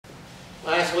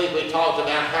Last week we talked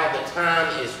about how the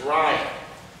time is right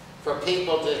for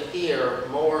people to hear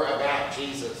more about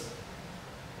Jesus.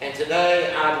 And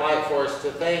today I'd like for us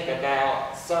to think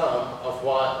about some of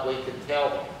what we can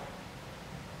tell them.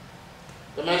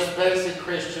 The most basic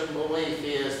Christian belief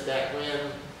is that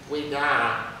when we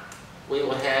die, we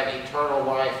will have eternal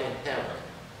life in heaven.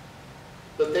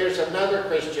 But there's another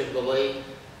Christian belief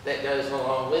that goes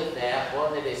along with that,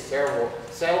 one that is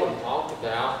seldom talked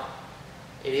about.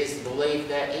 It is the belief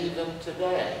that even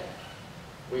today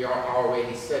we are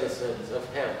already citizens of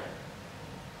heaven.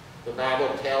 The Bible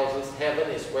tells us heaven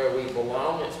is where we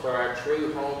belong, it's where our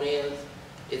true home is,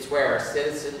 it's where our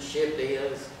citizenship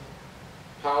is.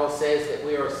 Paul says that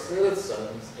we are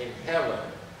citizens in heaven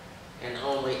and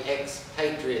only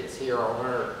expatriates here on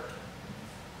earth.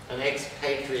 An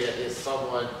expatriate is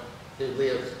someone who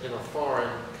lives in a foreign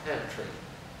country.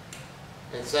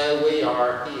 And so we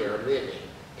are here living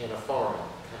in a foreign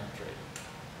country.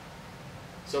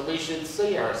 So we should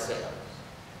see ourselves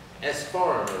as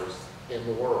foreigners in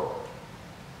the world,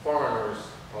 foreigners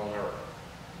on earth.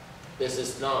 This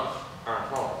is not our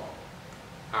home.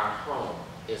 Our home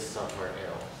is somewhere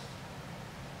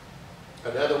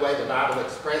else. Another way the Bible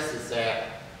expresses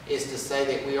that is to say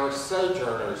that we are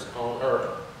sojourners on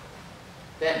earth.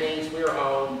 That means we're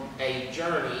on a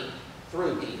journey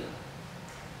through here.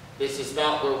 This is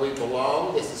not where we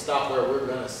belong. This is not where we're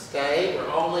going to stay.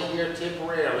 We're only here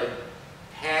temporarily,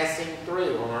 passing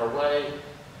through on our way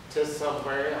to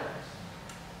somewhere else.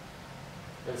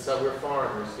 And so we're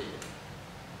foreigners here,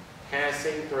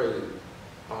 passing through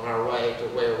on our way to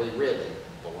where we really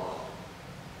belong.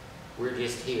 We're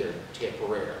just here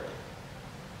temporarily.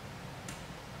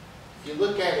 If you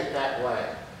look at it that way,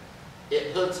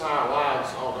 it puts our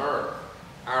lives on earth,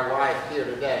 our life here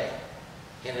today,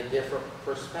 in a different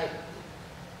perspective.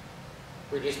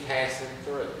 We're just passing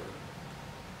through.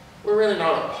 We're really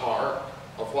not a part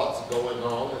of what's going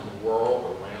on in the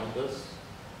world around us.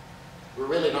 We're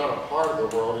really not a part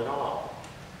of the world at all.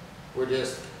 We're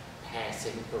just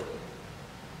passing through.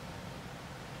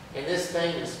 And this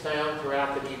theme is found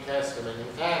throughout the New Testament.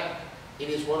 In fact, it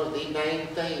is one of the main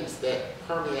themes that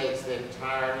permeates the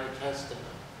entire New Testament.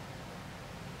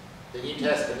 The New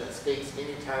Testament speaks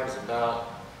many times about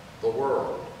the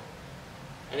world.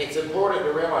 And it's important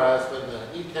to realize when the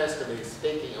New Testament is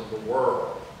speaking of the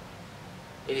world,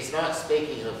 it is not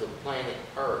speaking of the planet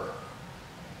Earth.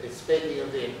 It's speaking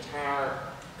of the entire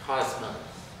cosmos.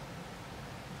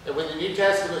 And when the New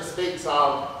Testament speaks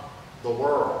of the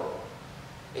world,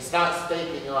 it's not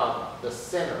speaking of the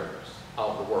sinners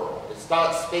of the world. It's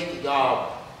not speaking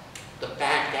of the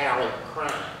back alley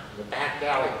crime, the back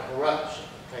alley corruption,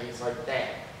 things like that.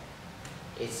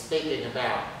 It's speaking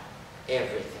about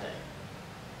everything.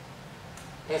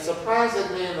 And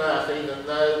surprisingly enough, even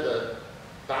though the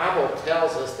Bible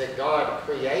tells us that God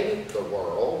created the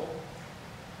world,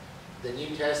 the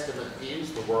New Testament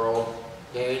views the world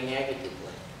very negatively.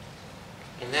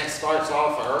 And that starts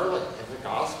off early in the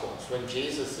Gospels when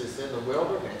Jesus is in the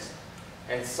wilderness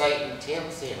and Satan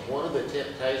tempts him. One of the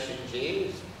temptations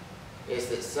used is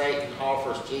that Satan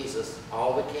offers Jesus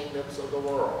all the kingdoms of the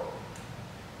world.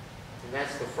 And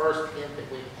that's the first hint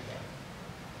that we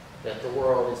have, that the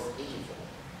world is evil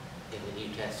in the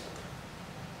New Testament.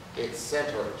 It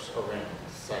centers around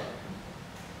Satan.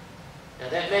 Now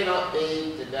that may not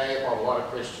be today what a lot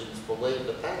of Christians believe,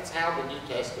 but that's how the New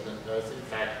Testament does in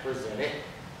fact present it.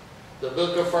 The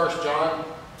book of 1 John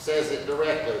says it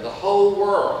directly. The whole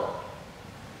world,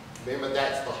 remember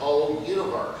that's the whole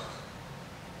universe.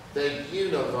 The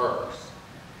universe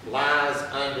lies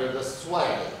under the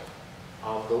sway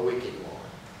of the wicked one.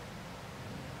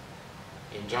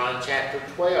 In John chapter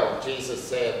 12, Jesus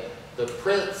said, the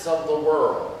prince of the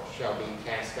world shall be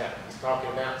cast out. He's talking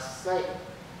about Satan.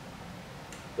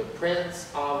 The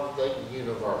prince of the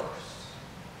universe.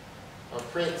 A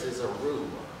prince is a ruler,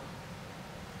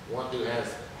 one who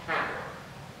has power.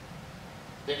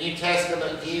 The New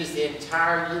Testament views the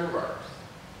entire universe.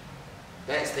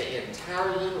 That's the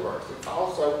entire universe. It's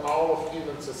also all of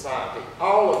human society.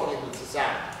 All of human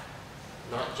society.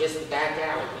 Not just the back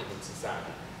alley human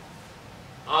society.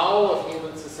 All of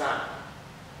human society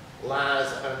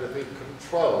lies under the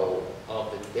control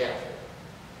of the devil.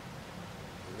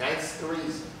 And that's the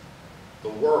reason the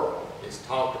world is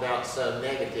talked about so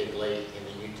negatively in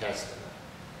the New Testament.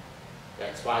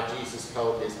 That's why Jesus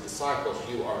told his disciples,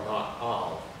 you are not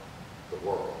of the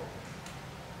world.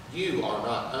 You are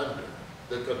not under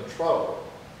the control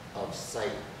of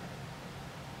Satan.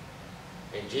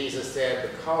 And Jesus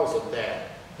said, because of that,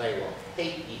 they will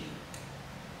hate you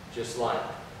just like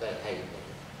they hate me.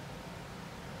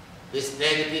 This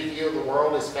negative view of the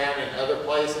world is found in other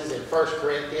places. In 1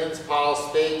 Corinthians, Paul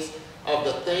speaks of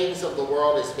the things of the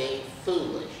world as being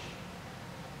foolish,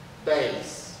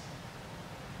 base.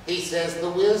 He says the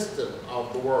wisdom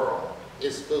of the world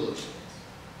is foolishness.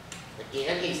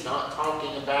 Again, he's not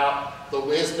talking about the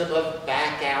wisdom of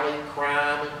back alley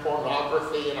crime and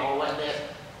pornography and all that mess.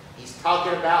 He's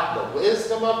talking about the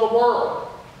wisdom of the world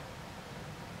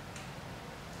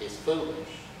is foolish.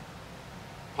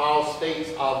 Paul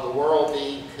speaks of the world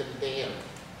being condemned.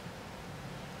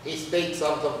 He speaks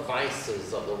of the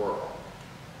vices of the world.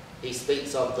 He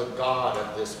speaks of the god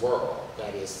of this world,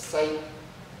 that is Satan,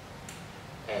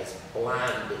 as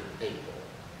blinding people.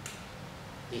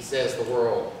 He says the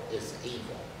world is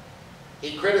evil.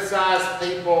 He criticizes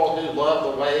people who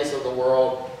love the ways of the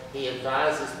world. He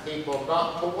advises people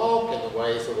not to walk in the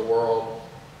ways of the world.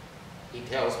 He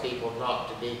tells people not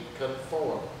to be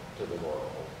conformed to the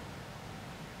world.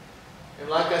 And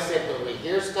like I said, when we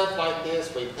hear stuff like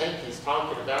this, we think he's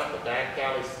talking about the back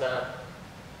alley stuff,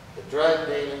 the drug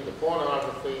dealing, the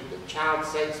pornography, the child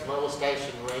sex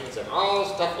molestation rings, and all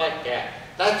stuff like that.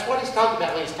 That's what he's talking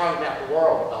about when he's talking about the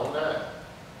world. Oh no.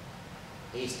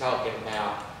 He's talking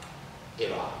about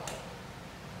it all.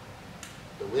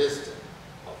 The wisdom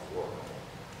of the world.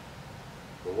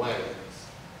 The ways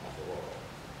of the world.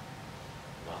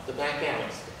 Not the back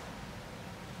alley stuff.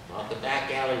 Not the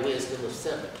back alley wisdom of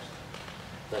sinners,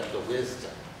 but the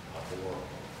wisdom of the world.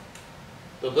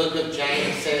 The book of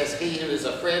James says, he who is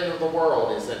a friend of the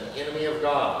world is an enemy of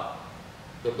God.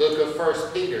 The book of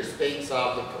 1 Peter speaks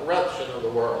of the corruption of the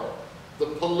world, the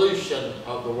pollution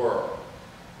of the world.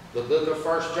 The book of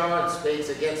 1 John speaks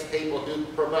against people who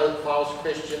promote false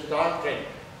Christian doctrine.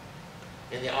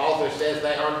 And the author says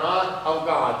they are not of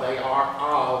God, they are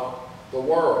of the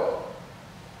world.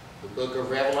 The book of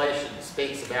Revelation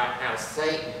speaks about how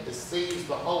Satan deceives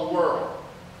the whole world.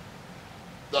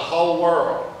 The whole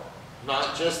world.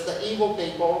 Not just the evil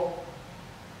people,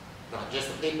 not just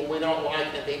the people we don't like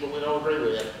and the people we don't agree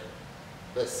with,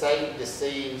 but Satan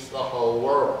deceives the whole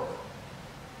world.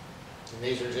 And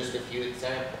these are just a few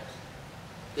examples.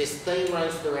 This theme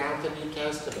runs throughout the New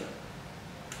Testament.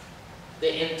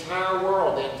 The entire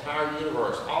world, the entire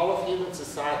universe, all of human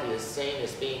society is seen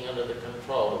as being under the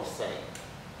control of Satan.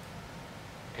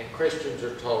 And Christians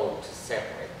are told to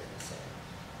separate themselves.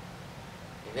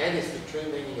 And that is the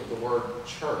true meaning of the word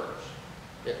church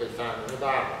that we find in the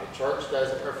Bible. The church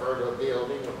doesn't refer to a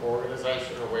building or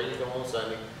organization or where you go on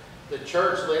Sunday. The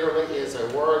church literally is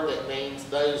a word that means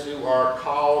those who are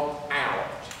called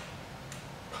out.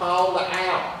 Called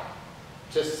out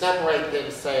to separate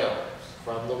themselves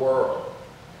from the world.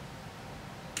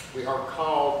 We are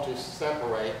called to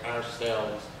separate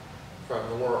ourselves from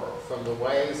the world, from the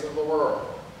ways of the world.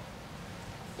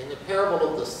 In the parable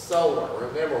of the sower,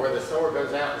 remember where the sower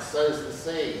goes out and sows the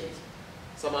seeds.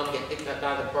 Some of them get picked up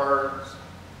by the birds.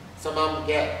 Some of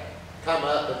them come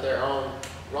up but they're on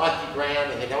rocky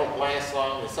ground and they don't last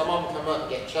long. And some of them come up and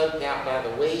get choked out by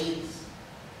the weeds.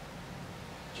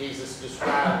 Jesus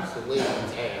describes the weeds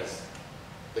as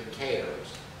the cares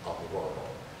of the world.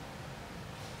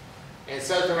 And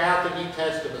so throughout the New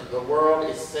Testament, the world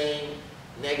is seen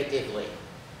negatively.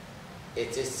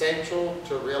 It's essential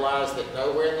to realize that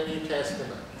nowhere in the New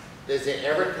Testament does it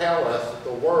ever tell us that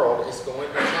the world is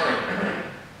going to change.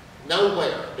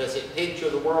 Nowhere does it picture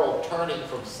the world turning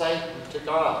from Satan to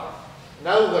God.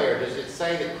 Nowhere does it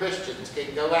say that Christians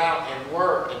can go out and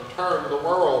work and turn the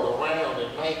world around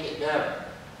and make it better.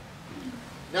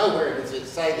 Nowhere does it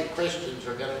say that Christians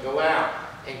are going to go out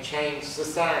and change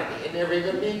society. It never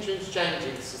even mentions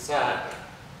changing society.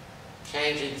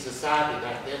 Changing society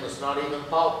back then was not even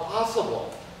thought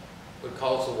possible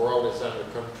because the world is under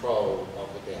control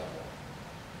of the devil.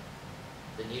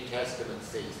 The New Testament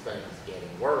sees things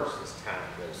getting worse as time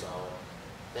goes on.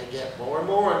 They get more and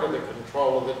more under the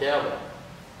control of the devil.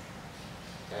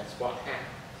 That's what happens.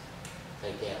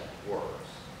 They get worse.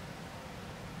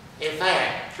 In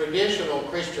fact, traditional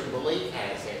Christian belief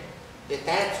has it that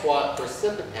that's what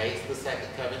precipitates the second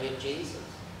coming of Jesus.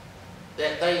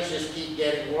 That things just keep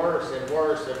getting worse and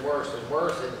worse and worse and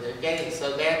worse, and they're getting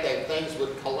so bad that things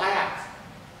would collapse.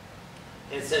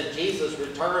 And so Jesus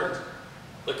returns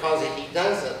because if he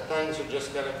doesn't, things are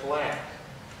just going to collapse.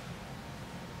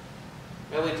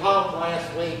 Now we talked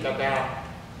last week about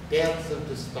deaths of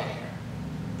despair.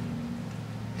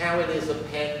 How it is a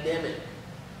pandemic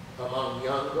among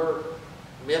younger,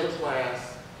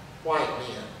 middle-class, white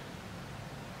men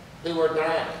who are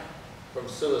dying from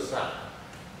suicide,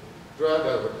 drug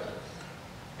overdose,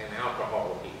 and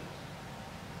alcohol abuse.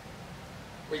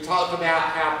 We talked about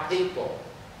how people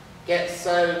get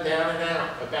so down and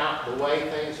out about the way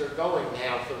things are going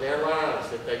now for their lives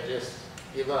that they just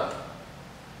give up.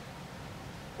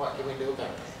 What can we do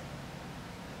about that?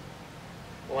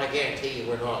 Well, I guarantee you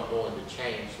we're not going to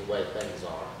change the way things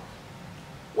are.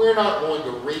 We're not going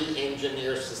to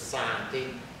re-engineer society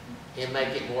and make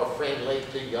it more friendly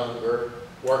to younger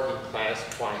working class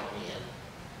white men.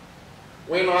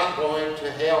 We're not going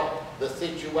to help the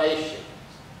situations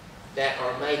that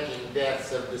are making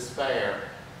deaths of despair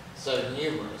so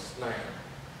numerous now.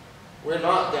 We're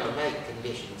not going to make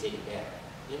conditions any better.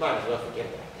 You might as well forget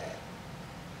about that.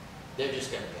 They're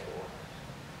just going to get worse.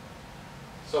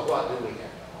 So what do we have to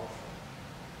offer?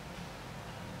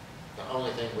 The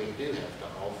only thing we do have to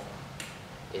offer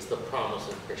is the promise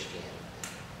of Christianity.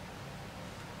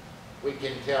 We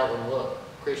can tell them, look,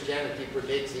 Christianity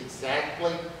predicts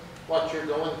exactly what you're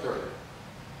going through.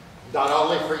 Not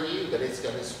only for you, but it's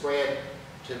going to spread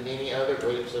to many other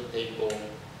groups of people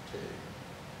too.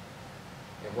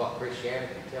 And what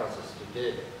Christianity tells us to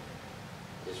do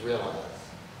is realize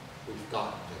we've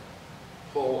got to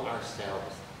pull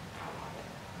ourselves out of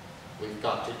it. We've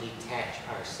got to detach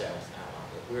ourselves out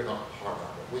of it. We're not part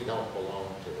of it. We don't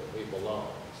belong to it. We belong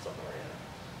somewhere else.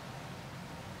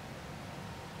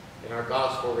 In our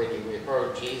gospel reading, we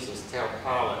heard Jesus tell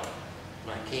Pilate,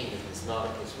 "My kingdom is not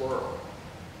of this world."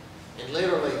 And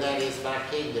literally that is, my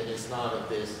kingdom is not of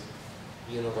this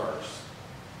universe.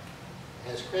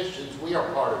 As Christians, we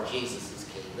are part of Jesus'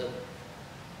 kingdom.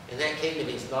 And that kingdom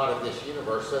is not of this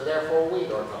universe, so therefore we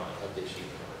are not of this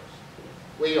universe.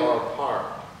 We are a part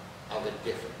of a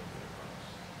different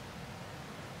universe.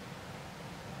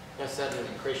 That's something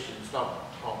that Christians don't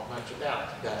talk much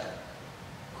about today.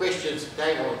 Christians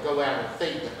today want to go out and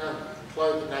feed the hungry and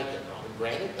clothe the naked. And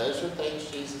granted, those are things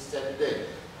Jesus said to do.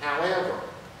 However,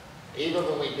 even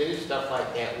when we do stuff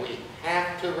like that, we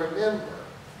have to remember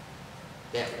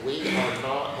that we are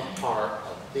not a part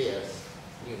of this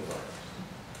universe.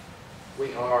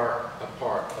 We are a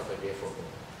part of a different one.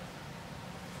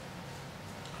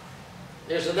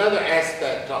 There's another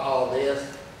aspect to all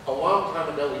this. A long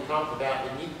time ago, we talked about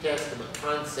the New Testament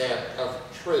concept of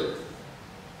truth.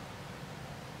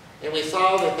 And we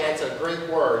saw that that's a Greek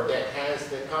word that has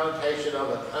the connotation of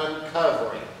an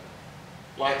uncovering.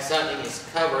 Like something is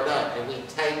covered up and we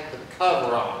take the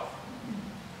cover off.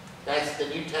 That's the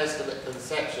New Testament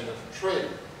conception of truth.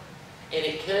 And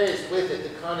it carries with it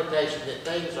the connotation that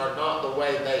things are not the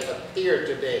way they appear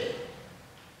to be.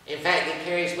 In fact, it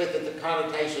carries with it the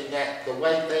connotation that the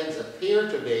way things appear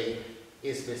to be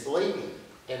is misleading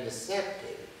and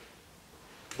deceptive.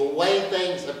 The way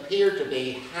things appear to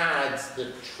be hides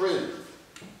the truth,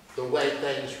 the way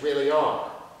things really are.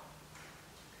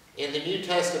 In the New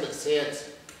Testament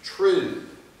sense, truth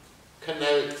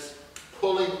connotes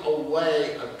pulling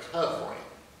away a covering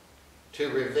to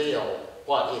reveal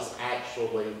what is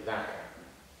actually there.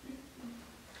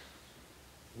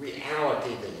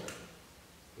 Reality, then,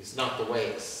 is not the way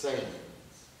it seems.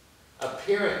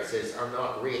 Appearances are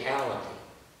not reality.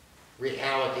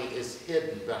 Reality is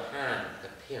hidden behind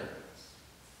appearance.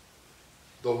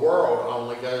 The world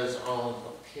only goes on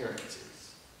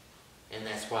appearances. And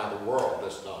that's why the world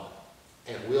does not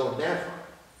and will never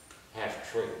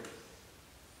have truth.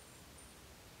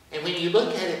 And when you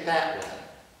look at it that way,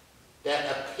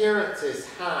 that appearances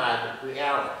hide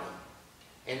reality,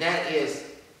 and that is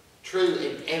true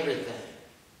in everything,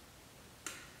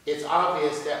 it's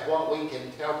obvious that what we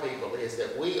can tell people is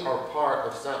that we are part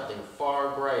of something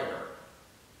far greater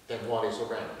than what is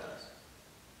around us.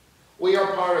 We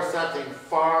are part of something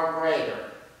far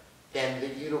greater than the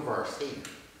universe here.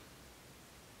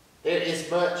 There is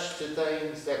much to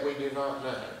things that we do not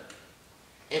know.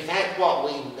 In fact, what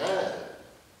we know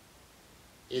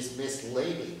is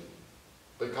misleading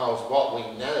because what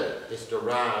we know is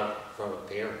derived from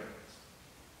appearance.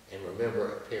 And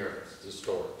remember, appearance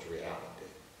distorts reality.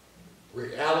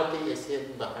 Reality is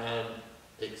hidden behind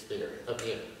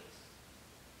appearance.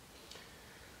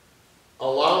 A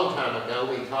long time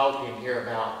ago, we talked in here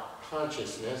about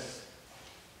consciousness.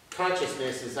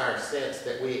 Consciousness is our sense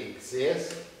that we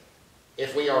exist.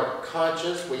 If we are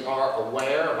conscious, we are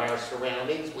aware of our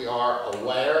surroundings. We are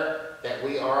aware that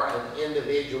we are an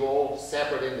individual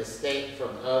separate and distinct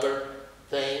from other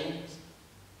things.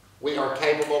 We are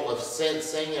capable of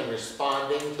sensing and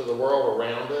responding to the world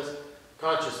around us.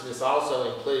 Consciousness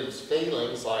also includes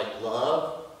feelings like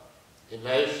love,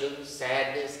 emotions,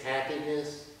 sadness,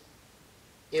 happiness,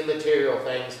 immaterial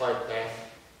things like that.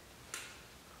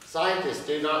 Scientists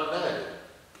do not know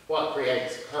what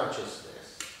creates consciousness.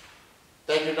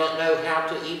 They do not know how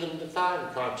to even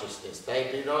define consciousness. They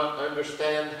do not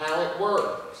understand how it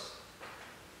works.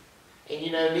 And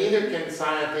you know, neither can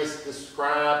scientists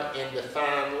describe and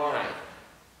define life.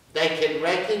 They can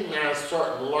recognize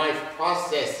certain life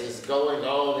processes going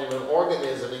on in an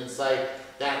organism and say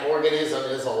that organism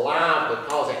is alive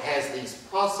because it has these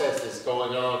processes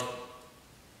going on.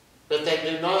 But they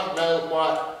do not know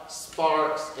what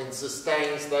sparks and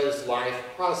sustains those life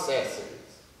processes.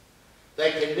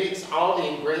 They can mix all the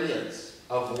ingredients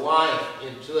of life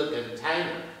into a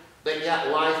container, but yet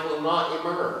life will not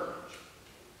emerge.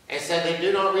 And so they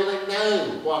do not really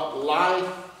know what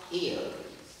life is.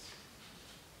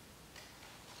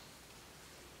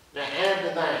 Now add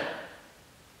to that,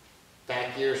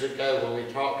 back years ago when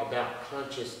we talked about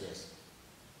consciousness,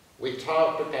 we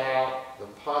talked about the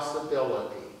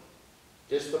possibility,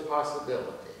 just the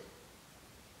possibility,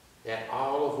 that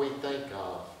all of we think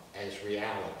of as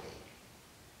reality,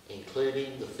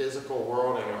 including the physical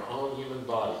world and our own human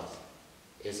bodies,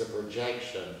 is a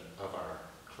projection of our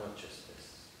consciousness.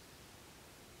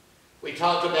 We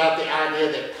talked about the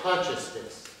idea that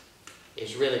consciousness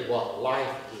is really what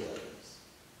life is.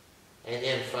 And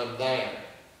then from there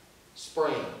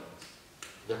springs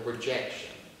the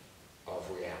projection of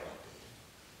reality.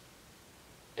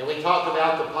 And we talked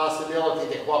about the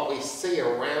possibility that what we see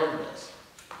around us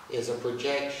is a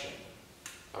projection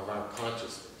of our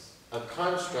consciousness, a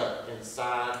construct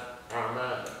inside our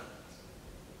minds.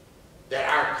 That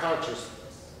our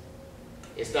consciousness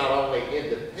is not only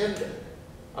independent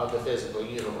of the physical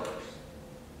universe,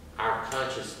 our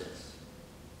consciousness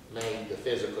made the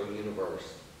physical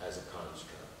universe as a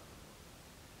construct.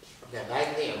 Now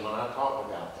back then, when I talked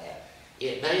about that,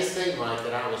 it may seem like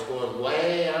that I was going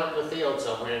way out in the field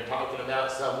somewhere and talking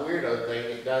about some weirdo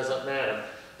thing that doesn't matter.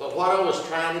 But what I was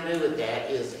trying to do with that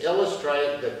is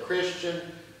illustrate the Christian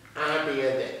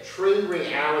idea that true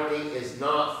reality is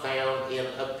not found in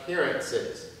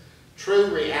appearances.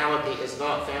 True reality is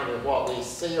not found in what we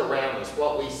see around us.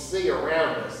 What we see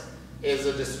around us is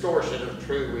a distortion of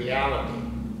true reality.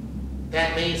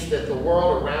 That means that the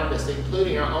world around us,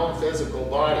 including our own physical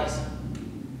bodies,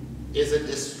 is a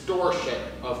distortion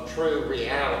of true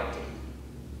reality.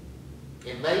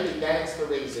 And maybe that's the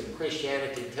reason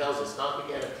Christianity tells us not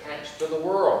to get attached to the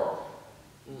world.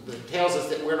 It tells us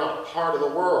that we're not part of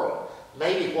the world.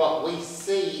 Maybe what we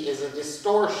see is a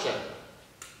distortion.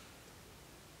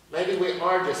 Maybe we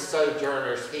are just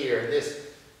sojourners here in this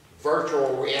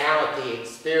virtual reality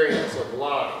experience of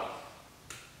life.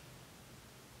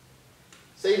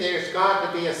 See, there's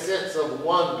got to be a sense of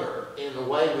wonder in the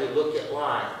way we look at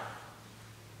life.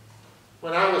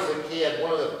 When I was a kid,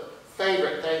 one of the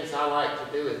favorite things I liked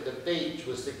to do at the beach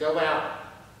was to go out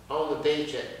on the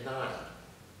beach at night.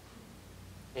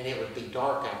 And it would be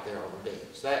dark out there on the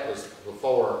beach. That was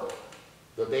before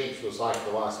the beach was like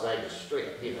the Las Vegas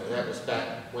Strip. You know, that was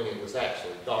back when it was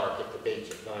actually dark at the beach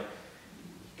at night.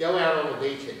 Go out on the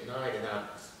beach at night and I'd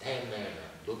stand there and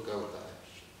I'd look over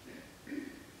the ocean.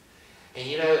 And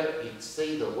you know, you'd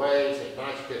see the waves. At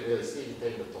night you couldn't really see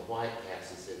anything but the white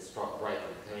caps that start breaking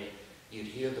clean. You'd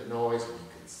hear the noise and you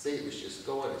could see it was just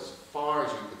going as far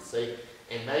as you could see.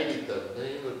 And maybe the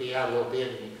moon would be out a little bit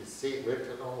and you could see it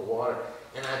rippling on the water.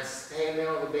 And I'd stand there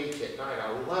on the beach at night.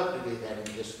 I love to do that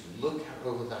and just look out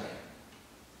over there.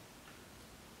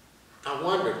 I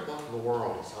wondered what in the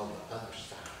world is on the other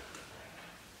side of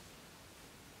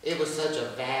that. It was such a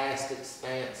vast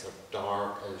expanse of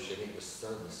dark ocean. It was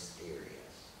so mysterious.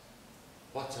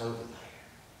 What's over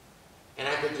there? And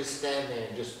I could just stand there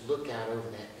and just look out over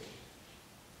that beach.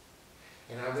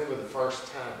 And I remember the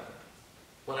first time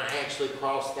when I actually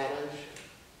crossed that ocean.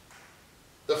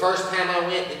 The first time I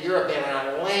went to Europe and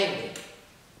I landed,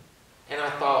 and I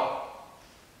thought,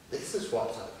 this is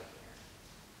what's over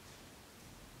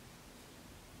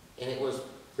here. And it was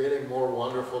really more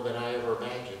wonderful than I ever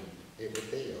imagined it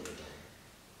would be over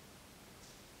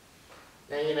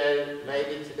there. Now, you know,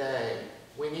 maybe today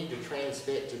we need to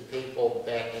transmit to people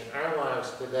that in our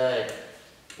lives today,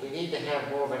 we need to have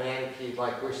more of an attitude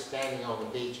like we're standing on the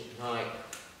beach at night,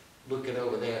 looking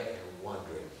over there and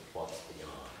wondering what's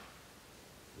beyond.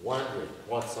 Wondering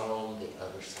what's on the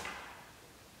other side.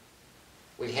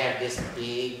 We have this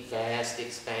big, vast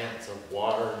expanse of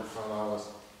water in front of us,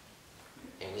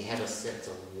 and we have a sense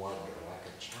of wonder, like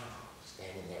a child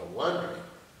standing there wondering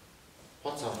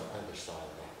what's on the other side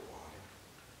of that water.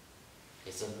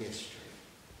 It's a mystery.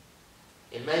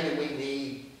 And maybe we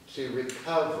need to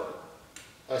recover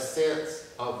a sense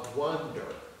of wonder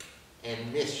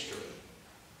and mystery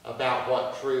about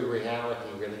what true reality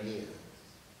really is.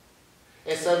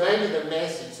 And so maybe the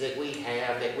message that we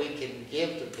have that we can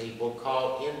give to people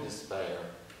caught in despair,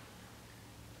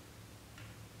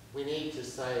 we need to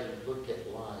say, look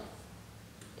at life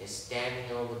as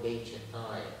standing on the beach at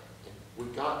night and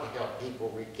We've got to help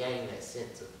people regain that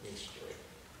sense of mystery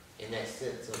and that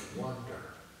sense of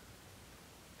wonder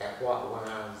at what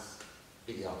lies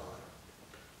beyond.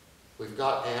 We've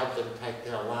got to help them take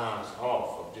their lives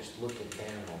off of just looking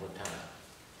down all the time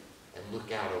and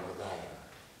look out over there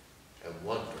and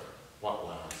wonder what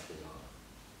lies beyond.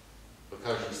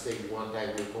 Because you see, one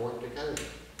day we're going to go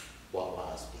what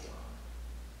lies beyond.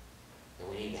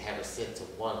 And we need to have a sense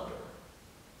of wonder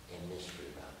and mystery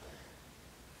about that.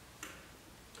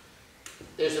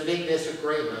 There's a big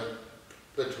disagreement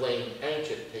between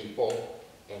ancient people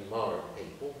and modern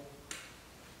people.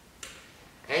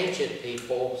 Ancient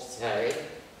people say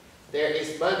there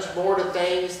is much more to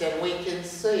things than we can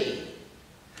see.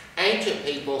 Ancient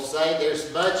people say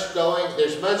there's much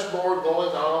more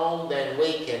going on than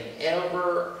we can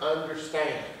ever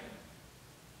understand.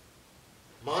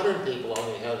 Modern people,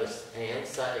 on the other hand,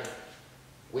 say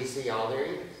we see all there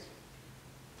is.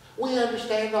 We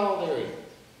understand all there is.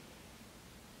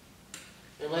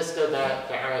 And let's go back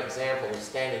to our example of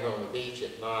standing on the beach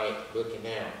at night looking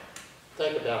out.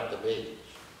 Think about the beach.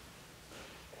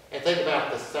 And think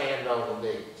about the sand on the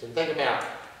beach. And think about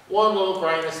one little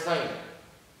grain of sand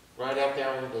right out there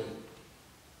on the beach.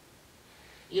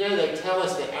 You know, they tell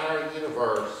us that our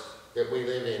universe that we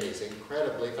live in is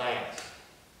incredibly vast.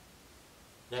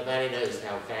 Nobody knows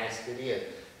how vast it is.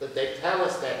 But they tell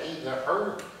us that even the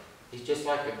earth is just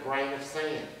like a grain of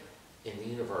sand in the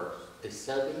universe. It's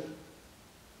so big.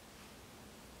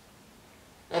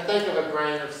 Now think of a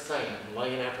grain of sand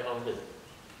laying out there on the beach.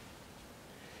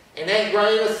 And that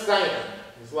grain of sand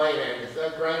is laying there. And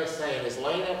that grain of sand is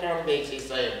laying out there on the beach. He's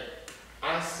saying,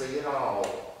 I see it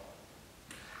all.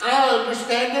 I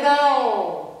understand it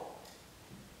all.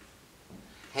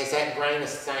 Has that grain of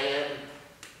sand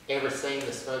ever seen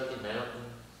the Smoky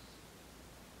Mountains?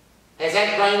 Has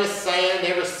that grain of sand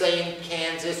ever seen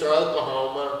Kansas or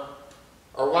Oklahoma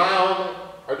or Wyoming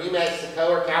or New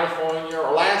Mexico or California or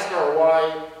Alaska or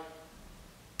Hawaii?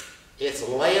 It's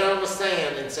laying on the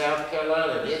sand in South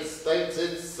Carolina, and it thinks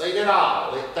it's seen it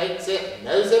all. It thinks it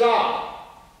knows it all.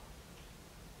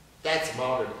 That's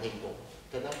modern people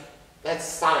today. That's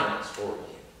science for you.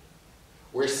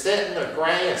 We're setting a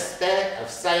grain, a speck of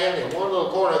sand in one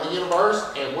little corner of the universe,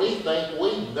 and we think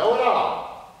we know it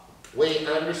all. We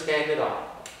understand it all.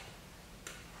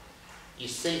 You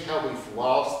see how we've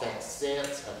lost that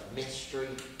sense of mystery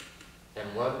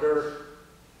and wonder?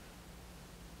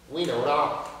 We know it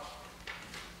all.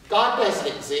 God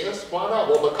doesn't exist. Why not?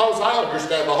 Well, because I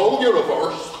understand the whole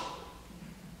universe.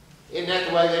 Isn't that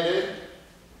the way they do?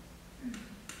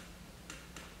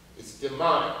 It's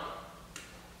demonic.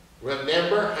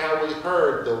 Remember how we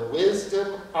heard the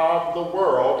wisdom of the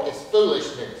world is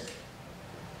foolishness.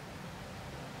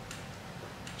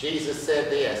 Jesus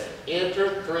said this,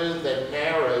 enter through the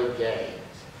narrow gate.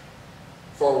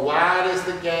 For wide is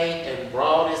the gate and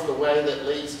broad is the way that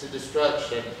leads to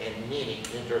destruction, and many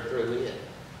enter through it.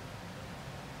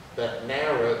 But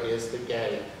narrow is the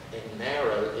gate, and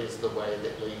narrow is the way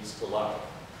that leads to life.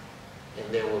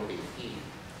 And there will be few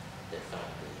that find it.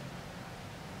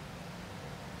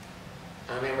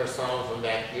 I remember a song from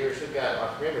back years ago.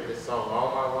 I've remembered this song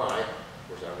all my life. Of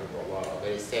course, I remember a lot, but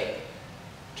it said,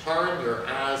 turn your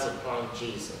eyes upon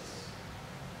Jesus.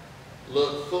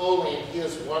 Look full in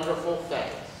his wonderful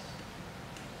face,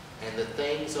 and the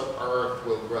things of earth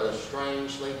will grow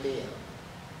strangely dim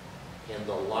in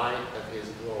the light of his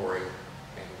glory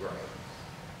and grace.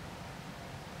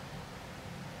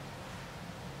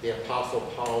 The Apostle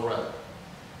Paul wrote,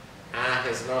 eye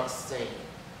has not seen,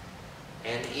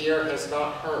 and ear has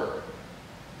not heard,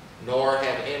 nor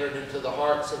have entered into the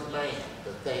hearts of man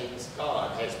the things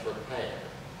God has prepared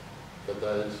for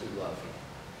those who love him.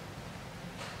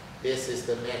 This is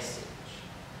the message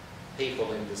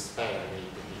people in despair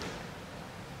need to hear.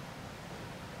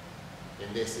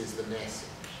 And this is the message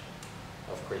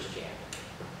of Christianity.